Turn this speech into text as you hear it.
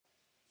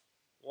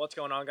What's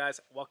going on, guys?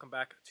 Welcome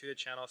back to the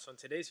channel. So in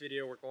today's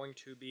video we're going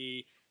to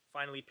be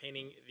finally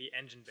painting the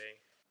engine bay.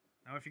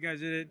 Now if you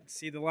guys didn't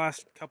see the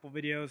last couple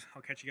videos,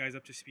 I'll catch you guys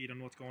up to speed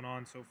on what's going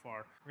on so far.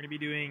 We're going to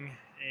be doing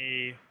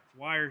a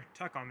wire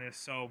tuck on this,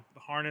 so the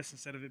harness,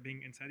 instead of it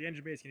being inside the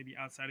engine bay, it's going to be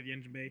outside of the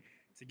engine bay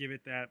to give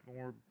it that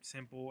more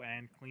simple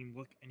and clean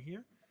look in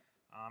here.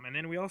 And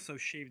then we also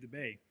shaved the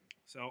bay.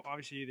 So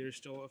obviously there's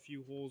still a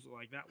few holes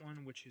like that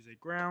one, which is a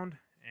ground,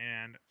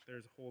 and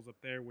there's holes up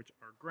there which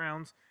are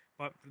grounds.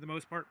 But for the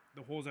most part,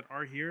 the holes that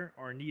are here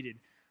are needed.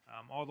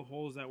 All the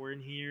holes that were in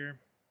here,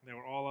 that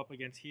were all up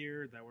against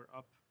here, that were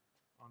up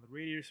on the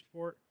radiator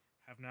support,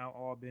 have now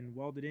all been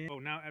welded in. So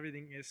now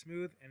everything is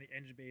smooth and the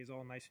engine bay is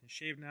all nice and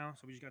shaved now.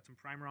 So we just got some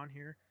primer on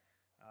here.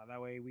 That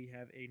way we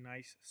have a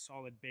nice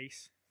solid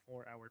base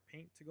for our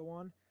paint to go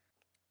on.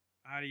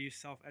 I had to use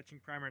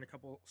self-etching primer in a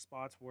couple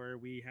spots where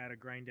we had to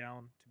grind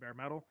down to bare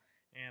metal,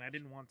 and I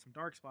didn't want some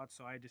dark spots,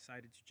 so I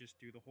decided to just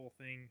do the whole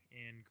thing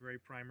in gray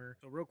primer.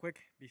 So real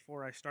quick,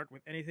 before I start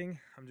with anything,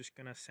 I'm just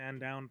going to sand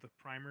down the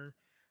primer.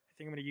 I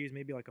think I'm going to use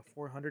maybe like a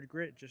 400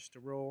 grit, just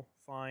a real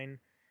fine.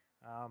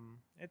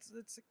 It's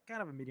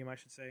kind of a medium, I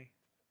should say.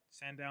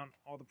 Sand down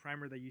all the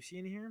primer that you see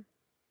in here,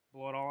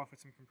 blow it all off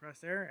with some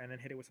compressed air, and then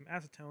hit it with some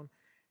acetone,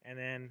 and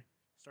then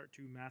start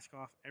to mask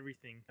off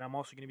everything. And I'm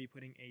also going to be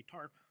putting a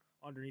tarp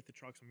underneath the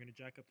truck, so I'm going to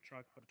jack up the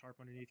truck, put a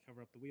tarp underneath, cover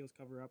up the wheels,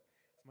 cover up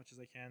as much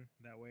as I can.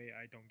 That way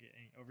I don't get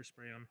any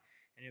overspray on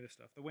any of the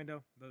stuff. The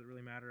window doesn't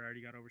really matter. I already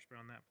got overspray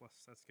on that, plus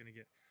that's going to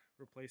get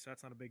replaced, so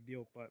that's not a big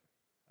deal, but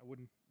I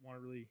wouldn't want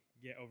to really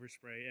get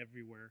overspray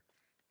everywhere.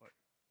 But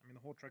I mean,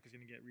 the whole truck is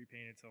going to get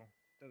repainted, so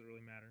it doesn't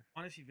really matter.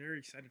 Honestly, very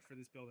excited for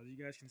this build. As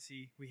you guys can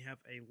see, we have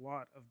a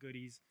lot of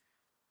goodies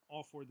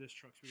all for this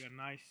truck. So we got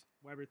a nice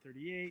Weber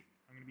 38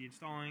 I'm going to be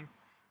installing.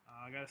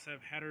 I got a set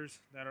of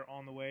headers that are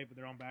on the way, but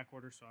they're on back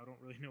order, so I don't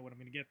really know when I'm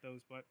going to get those.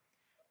 But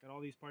got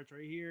all these parts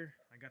right here.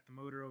 I got the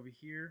motor over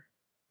here,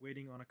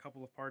 waiting on a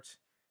couple of parts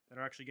that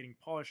are actually getting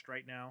polished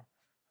right now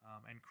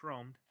and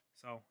chromed.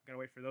 So got to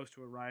wait for those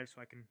to arrive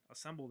so I can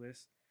assemble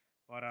this.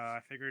 But I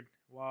figured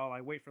while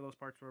I wait for those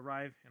parts to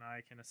arrive and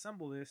I can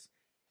assemble this,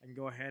 I can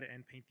go ahead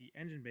and paint the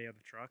engine bay of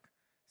the truck.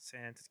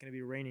 Since it's going to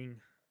be raining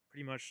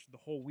pretty much the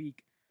whole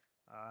week,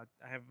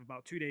 I have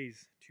about 2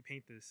 days to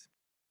paint this.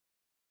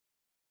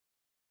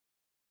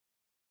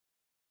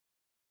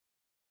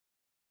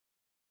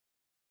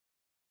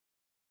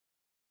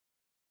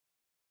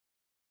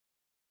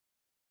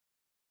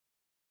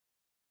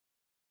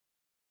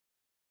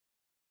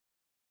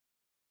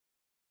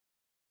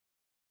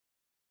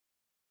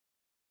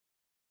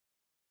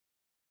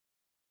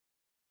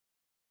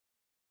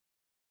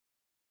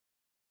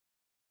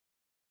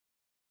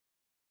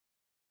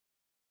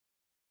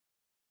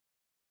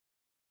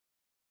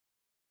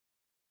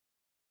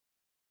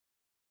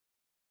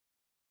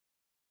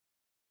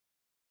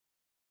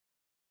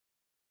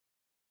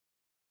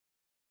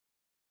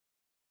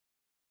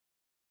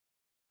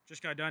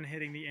 Just got done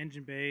hitting the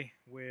engine bay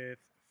with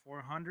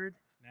 400.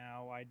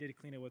 Now I did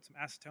clean it with some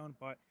acetone,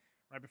 but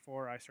right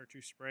before I start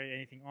to spray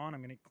anything on,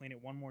 I'm going to clean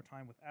it one more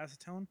time with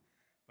acetone.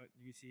 But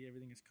you can see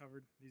everything is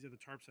covered. These are the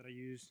tarps that I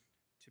used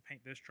to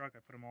paint this truck. I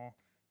put them all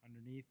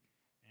underneath,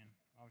 and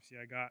obviously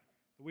I got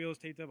the wheels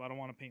taped up. I don't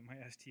want to paint my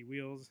ST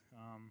wheels.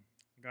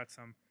 I got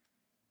some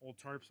old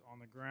tarps on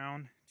the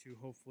ground to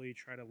hopefully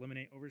try to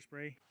eliminate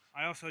overspray.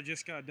 I also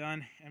just got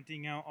done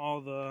emptying out all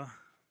the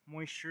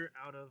moisture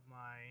out of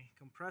my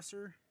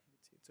compressor.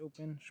 It's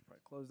open. Should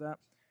probably close that.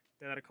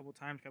 Did that a couple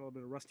times. Got a little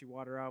bit of rusty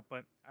water out,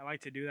 but I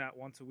like to do that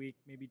once a week,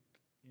 maybe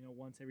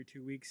once every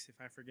 2 weeks if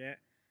I forget.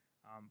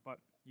 But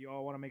you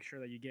all want to make sure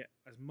that you get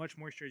as much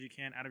moisture as you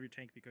can out of your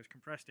tank, because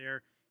compressed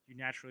air, you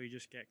naturally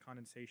just get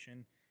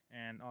condensation,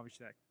 and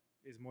obviously that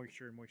is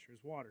moisture, and moisture is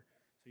water.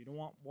 So you don't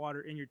want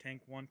water in your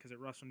tank, one, because it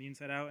rusts from the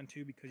inside out, and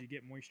two, because you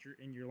get moisture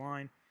in your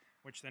line,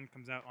 which then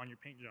comes out on your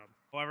paint job.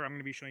 However, I'm going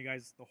to be showing you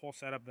guys the whole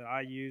setup that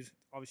I use.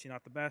 Obviously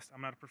not the best.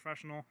 I'm not a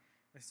professional.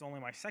 This is only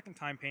my second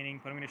time painting,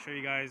 but I'm going to show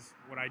you guys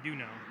what I do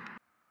know.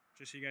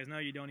 Just so you guys know,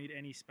 you don't need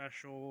any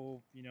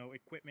special,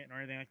 equipment or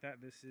anything like that.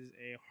 This is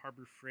a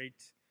Harbor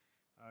Freight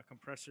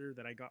compressor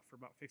that I got for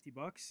about 50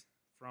 bucks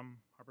from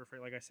Harbor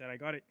Freight. Like I said, I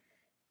got it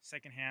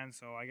secondhand,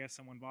 so I guess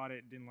someone bought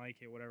it, didn't like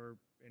it, whatever,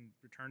 and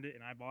returned it,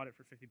 and I bought it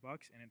for 50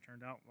 bucks, and it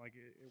turned out like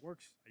it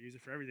works. I use it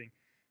for everything.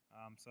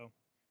 So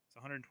it's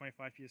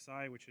 125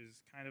 psi, which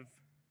is kind of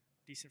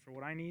decent for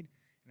what I need,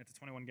 and it's a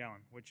 21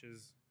 gallon, which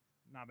is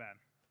not bad.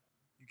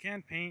 You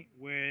can paint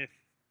with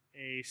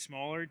a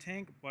smaller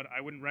tank, but I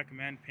wouldn't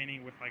recommend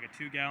painting with like a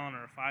 2 gallon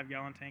or a 5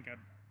 gallon tank. I'd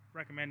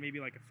recommend maybe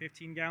like a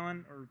 15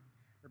 gallon or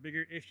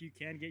bigger if you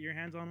can get your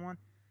hands on one.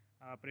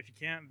 But if you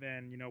can't,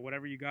 then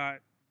whatever you got,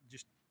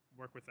 just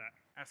work with that.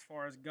 As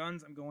far as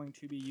guns, I'm going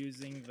to be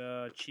using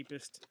the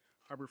cheapest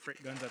Harbor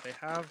Freight guns that they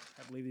have.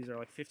 I believe these are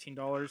like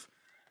 $15.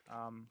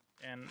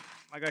 And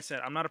like I said,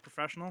 I'm not a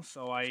professional,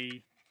 so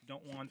I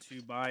don't want to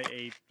buy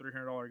a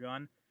 $300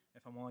 gun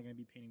if I'm only going to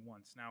be painting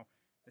once. Now,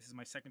 this is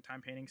my second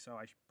time painting, so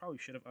I probably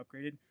should have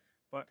upgraded,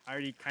 but I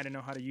already kind of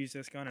know how to use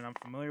this gun and I'm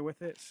familiar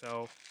with it,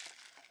 so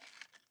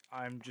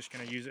I'm just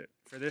going to use it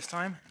for this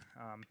time.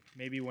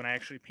 Maybe when I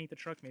actually paint the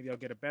truck, maybe I'll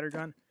get a better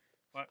gun.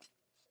 But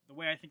the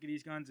way I think of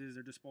these guns is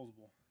they're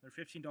disposable. They're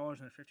 $15 and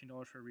they're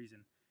 $15 for a reason.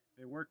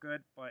 They work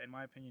good, but in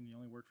my opinion, they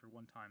only work for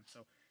one time.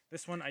 So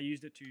this one, I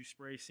used it to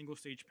spray single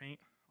stage paint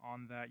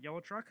on that yellow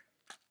truck.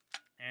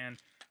 And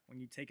when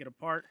you take it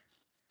apart,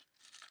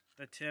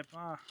 the tip,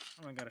 I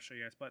don't gotta show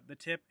you guys, but the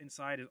tip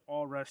inside is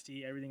all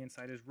rusty. Everything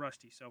inside is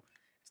rusty. So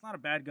it's not a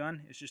bad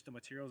gun. It's just the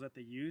materials that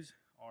they use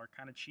are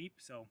kind of cheap.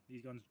 So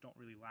these guns don't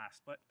really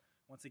last. But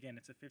once again,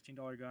 it's a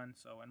 $15 gun.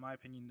 So in my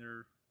opinion,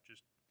 they're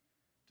just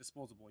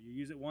disposable. You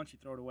use it once, you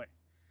throw it away.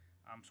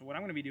 So what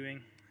I'm going to be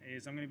doing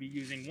is I'm going to be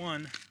using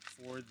one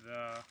for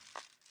the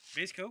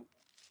base coat,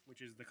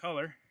 which is the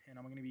color, and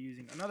I'm going to be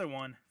using another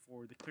one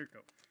for the clear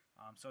coat.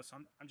 So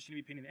I'm just going to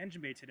be painting the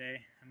engine bay today.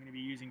 I'm going to be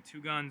using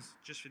two guns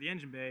just for the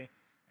engine bay,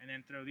 and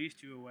then throw these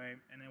two away.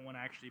 And then when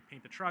I actually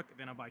paint the truck,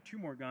 then I'll buy two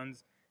more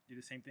guns, do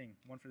the same thing.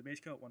 One for the base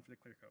coat, one for the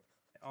clear coat.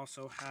 I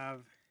also have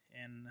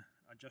an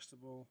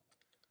adjustable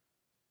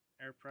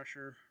air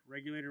pressure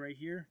regulator right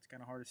here. It's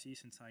kind of hard to see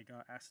since I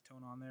got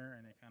acetone on there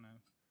and it kind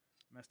of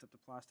messed up the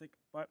plastic,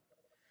 but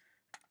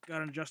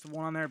got an adjustable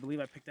one on there. I believe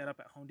I picked that up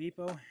at Home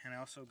Depot. And I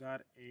also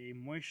got a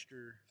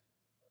moisture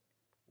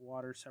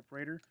water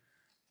separator.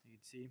 You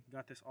can see,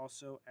 got this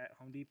also at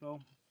Home Depot.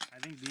 I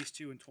think these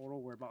two in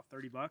total were about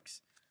 30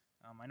 bucks.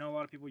 I know a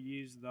lot of people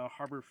use the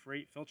Harbor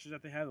Freight filters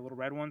that they have, the little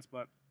red ones,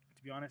 but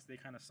to be honest, they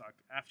kind of suck.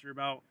 After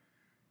about,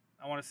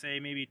 I want to say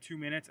maybe 2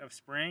 minutes of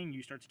spraying,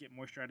 you start to get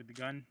moisture out of the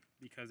gun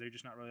because they're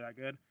just not really that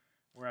good.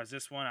 Whereas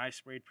this one, I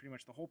sprayed pretty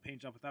much the whole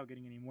paint job without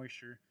getting any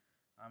moisture.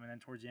 And then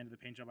towards the end of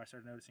the paint job, I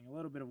started noticing a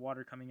little bit of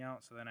water coming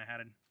out. So then I had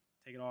to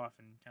take it off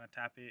and kind of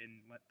tap it and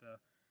let the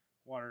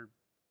water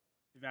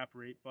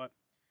evaporate. But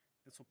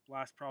this will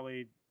last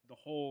probably the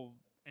whole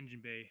engine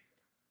bay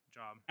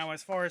job. Now,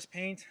 as far as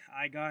paint,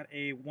 I got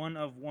a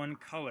one-of-one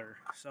color.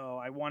 So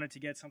I wanted to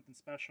get something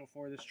special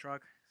for this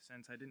truck.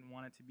 Since I didn't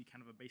want it to be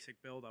kind of a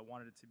basic build, I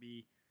wanted it to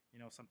be, you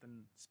know,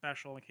 something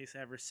special in case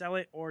I ever sell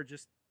it, or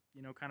just,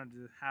 you know, kind of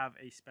to have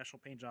a special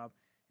paint job.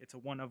 It's a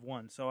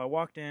one-of-one. So I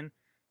walked in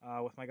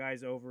with my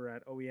guys over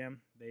at OEM.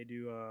 They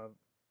do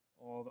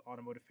all the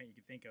automotive paint you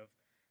can think of.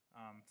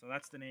 So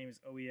that's the name, is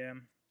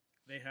OEM.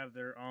 They have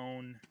their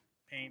own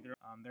paint.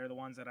 They're the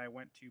ones that I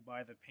went to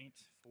buy the paint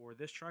for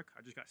this truck.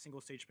 I just got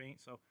single stage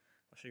paint, so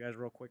I'll show you guys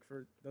real quick.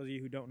 For those of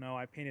you who don't know,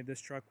 I painted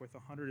this truck with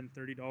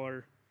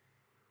 $130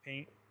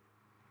 paint.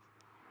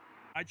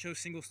 I chose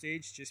single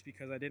stage just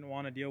because I didn't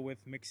want to deal with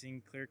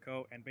mixing clear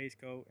coat and base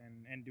coat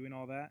and doing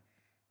all that.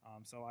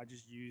 So I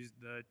just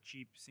used the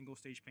cheap single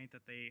stage paint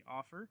that they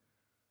offer.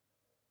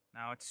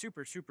 Now it's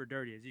super, super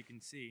dirty, as you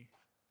can see.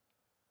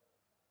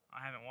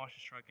 I haven't washed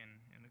this truck in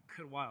a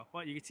good while,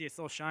 but you can see it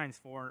still shines.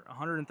 For a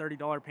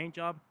 $130 paint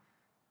job,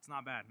 it's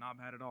not bad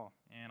at all.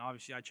 And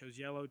obviously I chose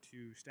yellow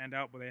to stand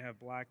out, but they have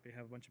black, they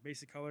have a bunch of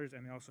basic colors,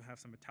 and they also have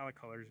some metallic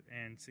colors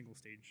and single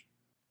stage.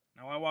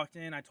 Now I walked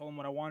in, I told them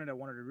what I wanted. I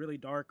wanted a really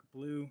dark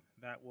blue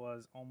that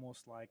was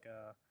almost like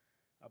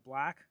a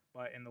black,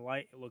 but in the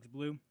light it looks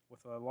blue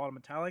with a lot of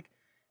metallic.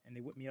 And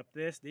they whipped me up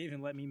this. They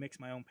even let me mix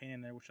my own paint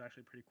in there, which is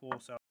actually pretty cool.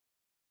 So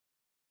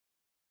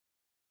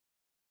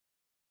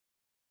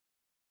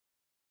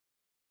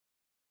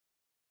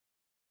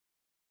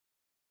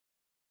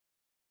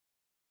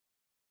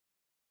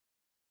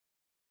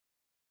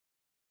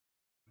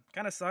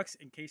kind of sucks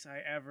in case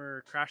I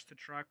ever crash the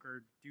truck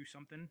or do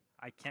something.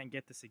 I can't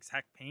get this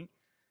exact paint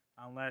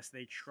unless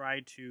they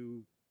try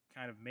to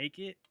kind of make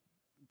it,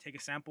 take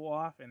a sample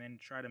off and then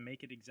try to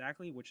make it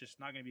exactly, which is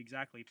not going to be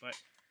exactly, but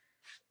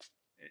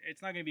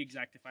it's not going to be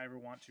exact if I ever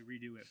want to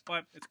redo it.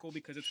 But it's cool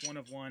because it's one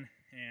of one,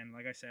 and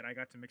like I said, I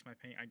got to mix my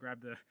paint. I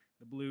grabbed the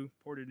blue,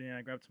 poured it in,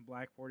 I grabbed some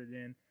black, poured it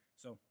in.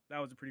 So that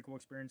was a pretty cool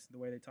experience, the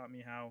way they taught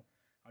me how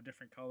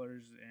different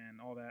colors and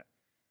all that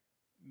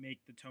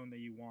make the tone that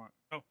you want.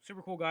 Oh,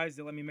 super cool guys.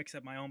 They let me mix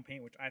up my own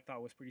paint, which I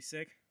thought was pretty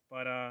sick.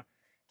 But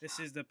this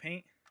is the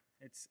paint.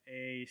 It's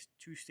a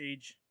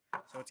two-stage,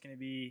 so it's going to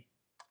be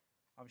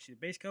obviously the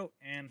base coat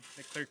and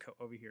the clear coat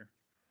over here.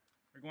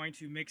 We're going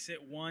to mix it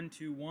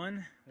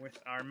 1-to-1 with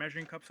our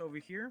measuring cups over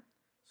here.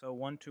 So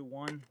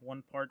 1-to-1,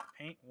 1 part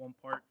paint, 1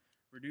 part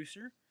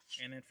reducer.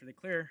 And then for the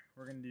clear,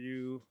 we're going to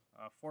do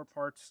 4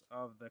 parts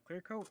of the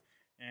clear coat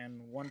and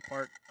 1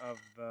 part of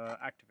the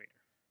activator.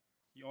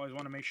 You always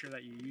want to make sure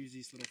that you use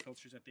these little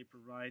filters that they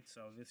provide.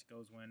 So this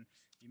goes when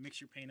you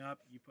mix your paint up,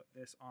 you put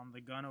this on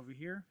the gun over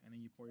here, and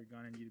then you pour your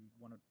gun, and you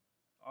want to,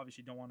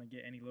 obviously don't want to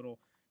get any little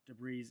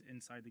debris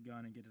inside the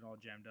gun and get it all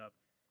jammed up,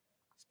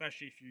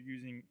 especially if you're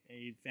using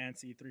a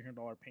fancy $300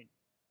 paint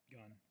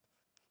gun.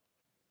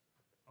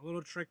 A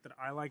little trick that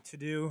I like to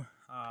do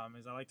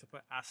is I like to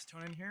put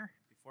acetone in here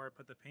before I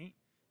put the paint.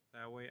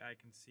 That way I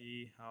can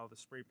see how the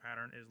spray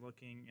pattern is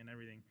looking and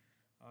everything.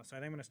 So I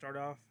think I'm going to start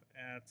off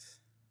at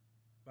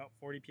about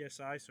 40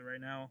 psi. So right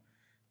now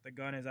the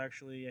gun is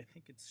actually, I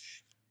think it's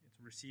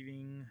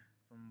receiving,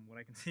 from what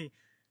I can see,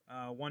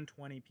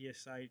 120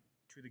 psi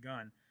to the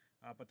gun.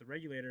 But the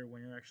regulator,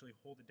 when you actually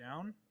hold it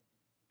down,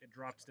 it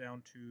drops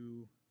down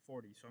to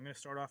 40. So I'm going to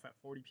start off at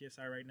 40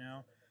 psi right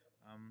now,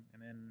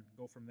 and then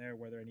go from there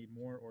whether I need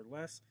more or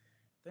less.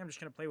 think I'm just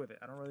going to play with it.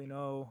 I don't really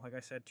know, like I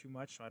said, too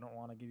much, so I don't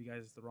want to give you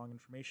guys the wrong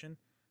information.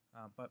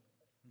 But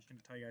I'm just going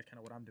to tell you guys kind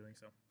of what I'm doing.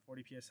 So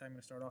 40 PSI, I'm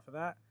going to start off of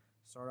that.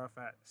 Start off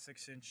at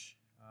 6-inch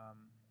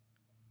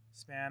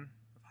span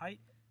of height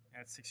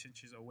at 6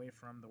 inches away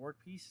from the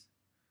workpiece.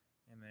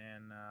 And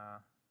then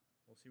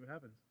we'll see what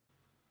happens.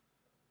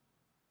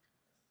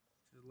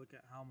 Just look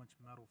at how much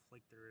metal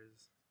flake there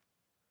is.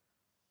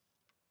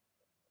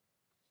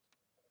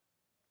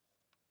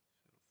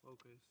 So it'll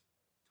focus.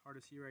 It's hard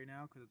to see right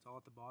now because it's all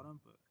at the bottom,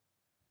 but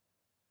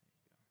there you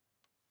go.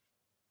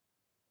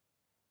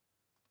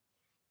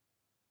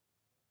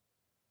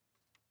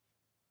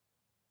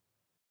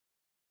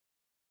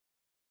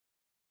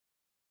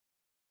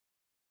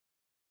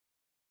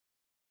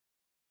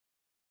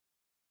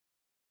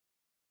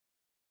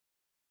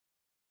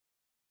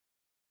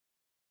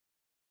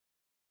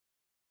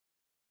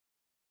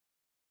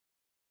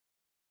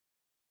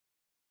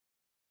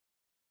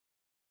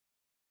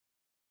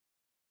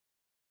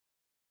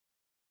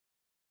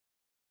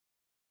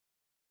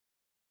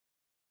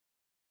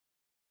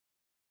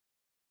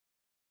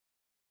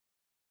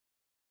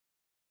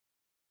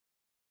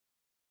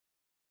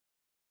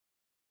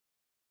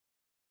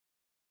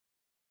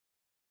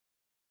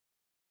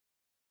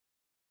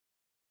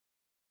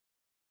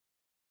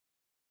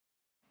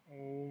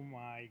 Oh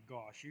my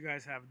gosh, you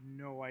guys have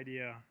no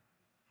idea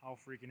how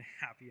freaking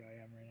happy I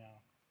am right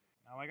now.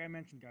 Now, like I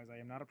mentioned, guys, I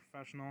am not a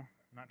professional.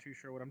 I'm not too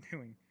sure what I'm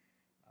doing,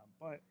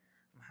 but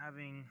I'm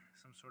having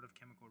some sort of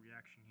chemical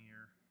reaction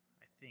here,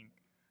 I think.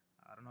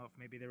 I don't know if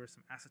maybe there was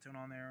some acetone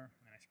on there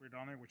and I sprayed it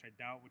on there, which I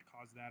doubt would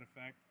cause that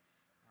effect.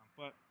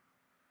 But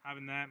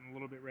having that and a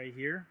little bit right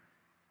here.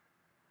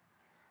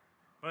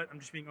 But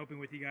I'm just being open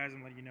with you guys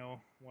and letting you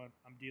know what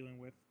I'm dealing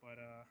with. But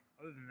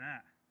other than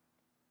that,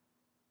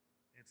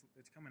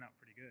 it's coming out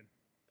pretty good.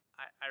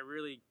 I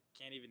really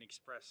can't even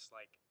express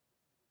like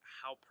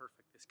how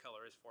perfect this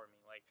color is for me.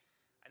 Like,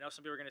 I know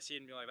some people are gonna see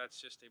it and be like, "That's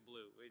just a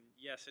blue." And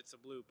yes, it's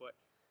a blue, but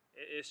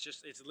it's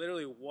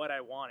literally what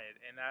I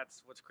wanted, and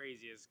that's what's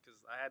crazy is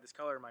because I had this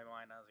color in my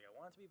mind. I was like, I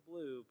want it to be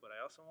blue, but I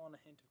also want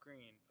a hint of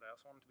green, but I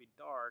also want it to be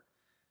dark.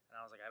 And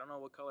I was like, I don't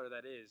know what color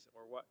that is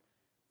or what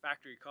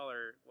factory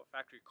color, what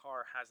factory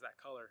car has that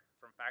color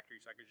from factory,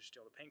 so I could just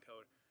steal the paint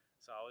code.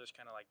 So I was just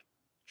kind of like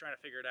trying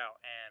to figure it out,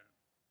 and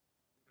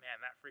man,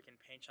 that freaking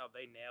paint job,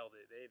 they nailed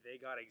it. They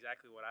got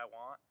exactly what I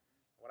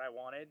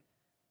wanted.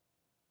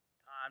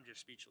 I'm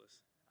just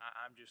speechless.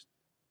 I'm just,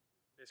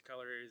 this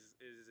color is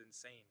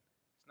insane.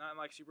 It's not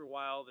like super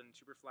wild and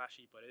super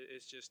flashy, but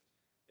it's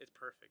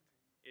perfect.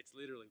 It's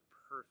literally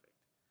perfect.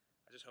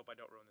 I just hope I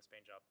don't ruin this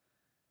paint job.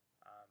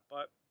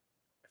 But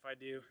if I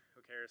do,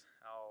 who cares?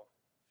 I'll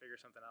figure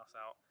something else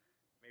out.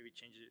 Maybe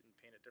change it and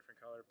paint a different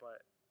color.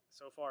 But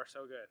so far,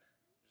 so good.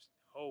 Just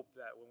hope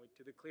that when we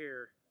do the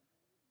clear,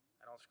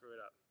 I don't screw it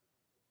up.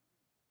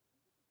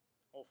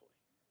 Hopefully.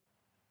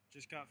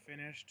 Just got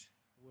finished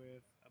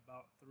with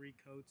about 3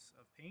 coats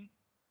of paint.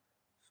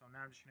 So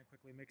now I'm just going to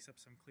quickly mix up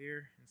some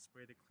clear and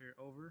spray the clear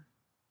over.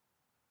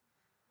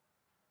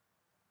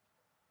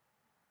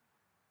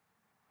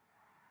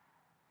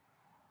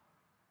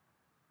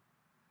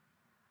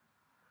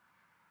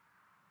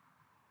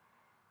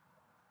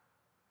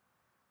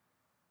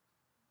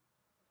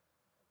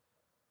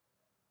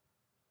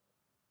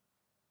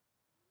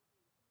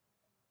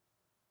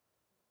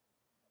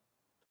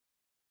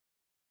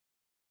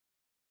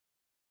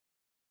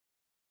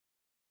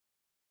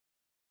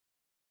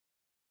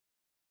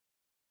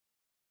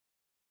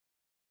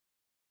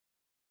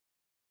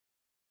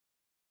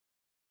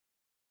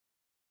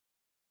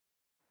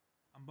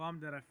 I'm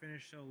bummed that I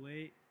finished so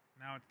late.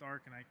 Now it's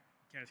dark and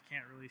you guys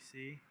can't really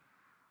see.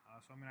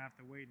 So I'm going to have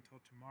to wait until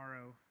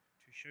tomorrow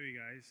to show you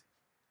guys.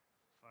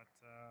 But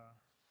I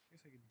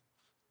guess I could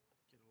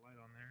get a light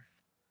on there.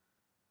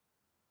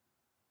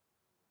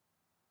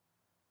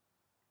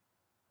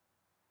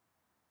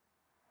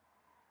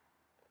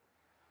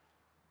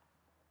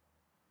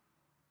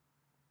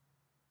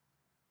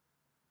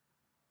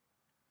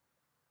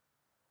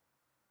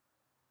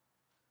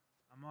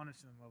 I'm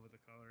honestly in love with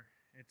the color.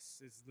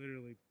 It's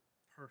literally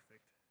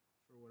perfect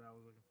for what I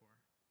was looking for.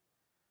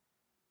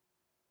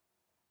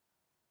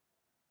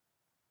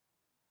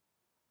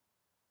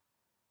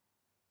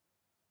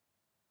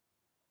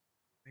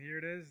 Here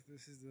it is.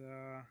 This is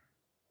the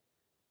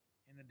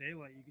in the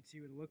daylight. You can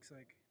see what it looks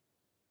like.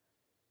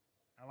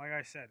 Now, like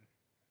I said,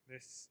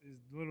 this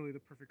is literally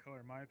the perfect color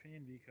in my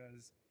opinion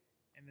because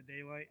in the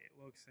daylight it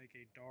looks like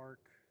a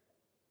dark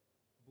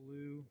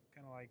blue,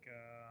 kind of like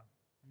a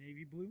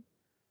navy blue.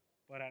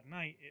 But at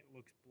night it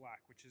looks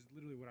black, which is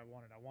literally what I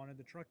wanted. I wanted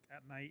the truck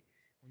at night,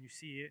 when you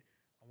see it,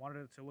 I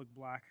wanted it to look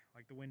black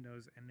like the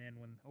windows, and then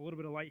when a little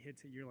bit of light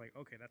hits it, you're like,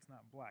 okay, that's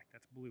not black,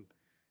 that's blue.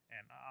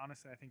 And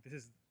honestly, I think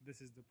this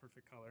is the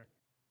perfect color.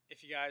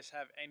 If you guys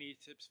have any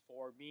tips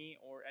for me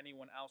or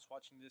anyone else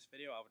watching this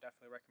video, I would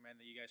definitely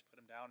recommend that you guys put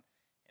them down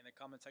in the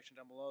comment section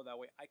down below. That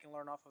way I can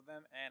learn off of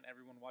them and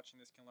everyone watching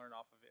this can learn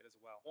off of it as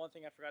well. One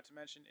thing I forgot to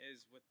mention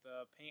is with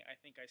the paint, I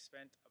think I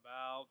spent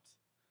about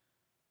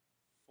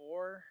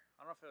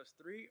I don't know if it was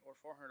 $300 or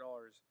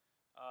 $400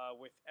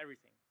 with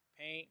everything: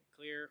 paint,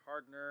 clear,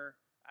 hardener,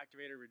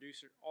 activator,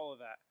 reducer, all of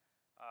that.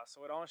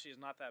 So it honestly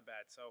is not that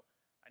bad. So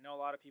I know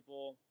a lot of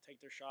people take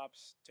their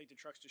trucks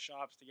to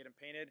shops to get them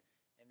painted,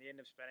 and they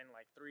end up spending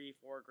like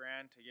 3-4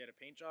 grand to get a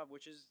paint job,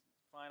 which is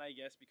fine, I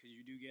guess, because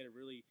you do get a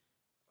really,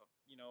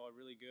 a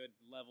really good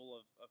level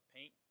of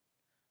paint.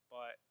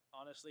 But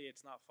honestly,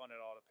 it's not fun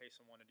at all to pay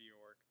someone to do your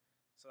work.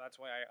 So that's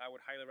why I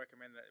would highly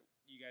recommend that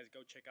you guys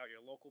go check out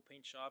your local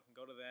paint shop and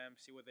go to them,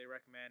 see what they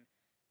recommend,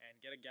 and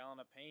get a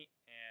gallon of paint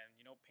and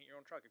paint your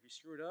own truck. If you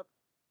screw it up,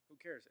 who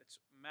cares? It's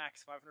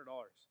max $500,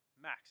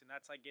 max, and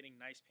that's like getting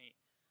nice paint.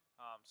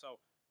 So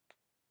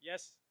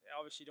yes,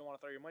 obviously you don't want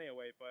to throw your money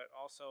away, but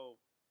also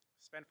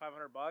spend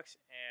 $500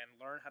 and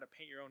learn how to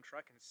paint your own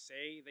truck and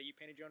say that you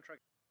painted your own truck.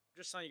 I'm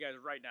just telling you guys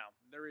right now,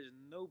 there is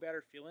no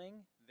better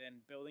feeling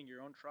than building your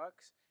own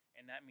trucks,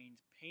 and that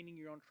means painting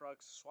your own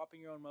trucks,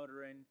 swapping your own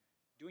motor in,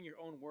 doing your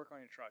own work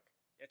on your truck.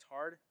 It's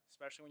hard,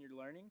 especially when you're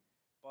learning,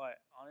 but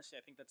honestly,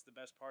 I think that's the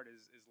best part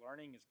is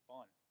learning is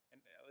fun,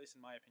 and at least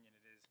in my opinion,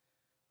 it is.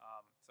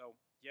 So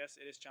yes,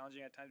 it is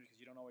challenging at times because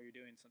you don't know what you're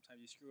doing.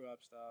 Sometimes you screw up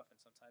stuff, and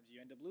sometimes you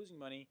end up losing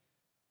money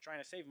trying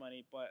to save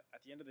money. But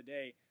at the end of the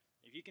day,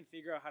 if you can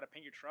figure out how to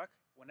paint your truck,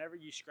 whenever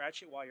you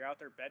scratch it while you're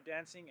out there bed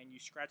dancing and you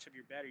scratch up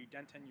your bed or you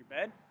dent in your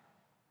bed,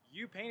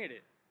 you painted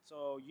it.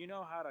 So you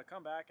know how to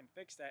come back and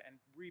fix that and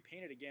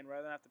repaint it again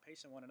rather than have to pay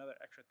someone another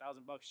extra $1,000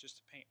 just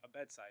to paint a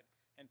bedside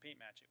and paint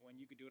match it when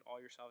you could do it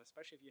all yourself,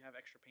 especially if you have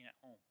extra paint at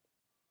home.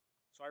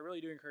 So I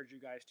really do encourage you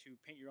guys to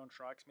paint your own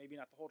trucks. Maybe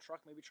not the whole truck.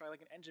 Maybe try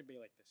like an engine bay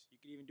like this.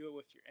 You could even do it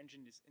with your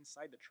engine is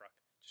inside the truck.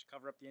 Just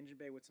cover up the engine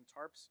bay with some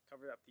tarps,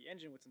 cover up the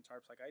engine with some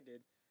tarps like I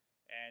did,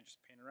 and just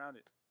paint around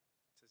it.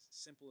 It's as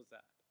simple as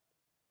that.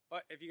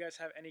 But if you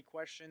guys have any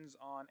questions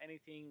on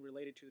anything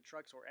related to the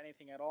trucks or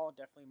anything at all,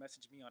 definitely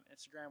message me on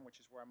Instagram, which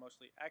is where I'm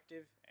mostly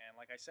active. And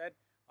like I said,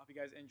 I hope you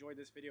guys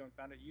enjoyed this video and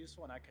found it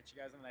useful, and I'll catch you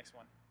guys in the next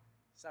one.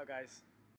 Peace out, guys.